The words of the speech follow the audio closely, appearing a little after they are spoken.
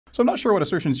So I'm not sure what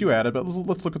assertions you added, but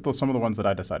let's look at some of the ones that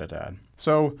I decided to add.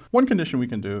 So one condition we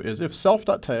can do is if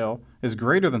self.tail is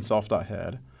greater than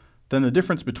self.head, then the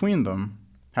difference between them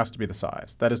has to be the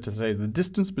size. That is to say, the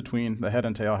distance between the head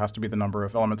and tail has to be the number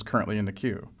of elements currently in the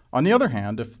queue. On the other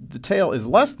hand, if the tail is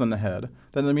less than the head,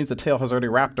 then that means the tail has already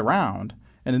wrapped around.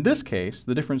 And in this case,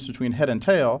 the difference between head and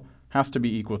tail has to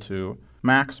be equal to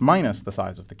max minus the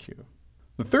size of the queue.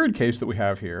 The third case that we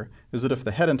have here is that if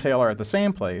the head and tail are at the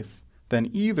same place, then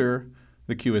either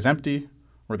the queue is empty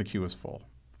or the queue is full.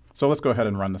 So let's go ahead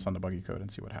and run this on debuggy code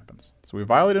and see what happens. So we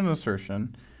violated an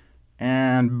assertion,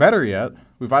 and better yet,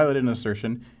 we violated an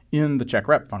assertion in the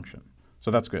checkrep function. So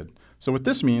that's good. So what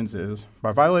this means is,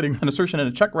 by violating an assertion in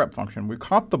a checkrep function, we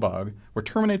caught the bug, we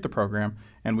terminate the program,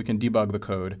 and we can debug the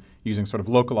code using sort of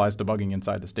localized debugging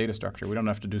inside this data structure. We don't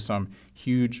have to do some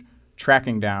huge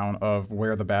tracking down of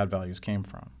where the bad values came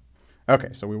from. Okay,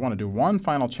 so we want to do one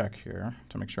final check here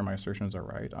to make sure my assertions are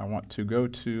right. I want to go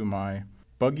to my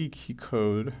buggy key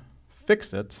code,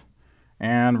 fix it,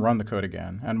 and run the code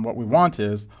again. And what we want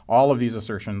is all of these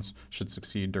assertions should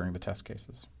succeed during the test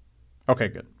cases. Okay,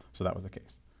 good. So that was the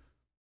case.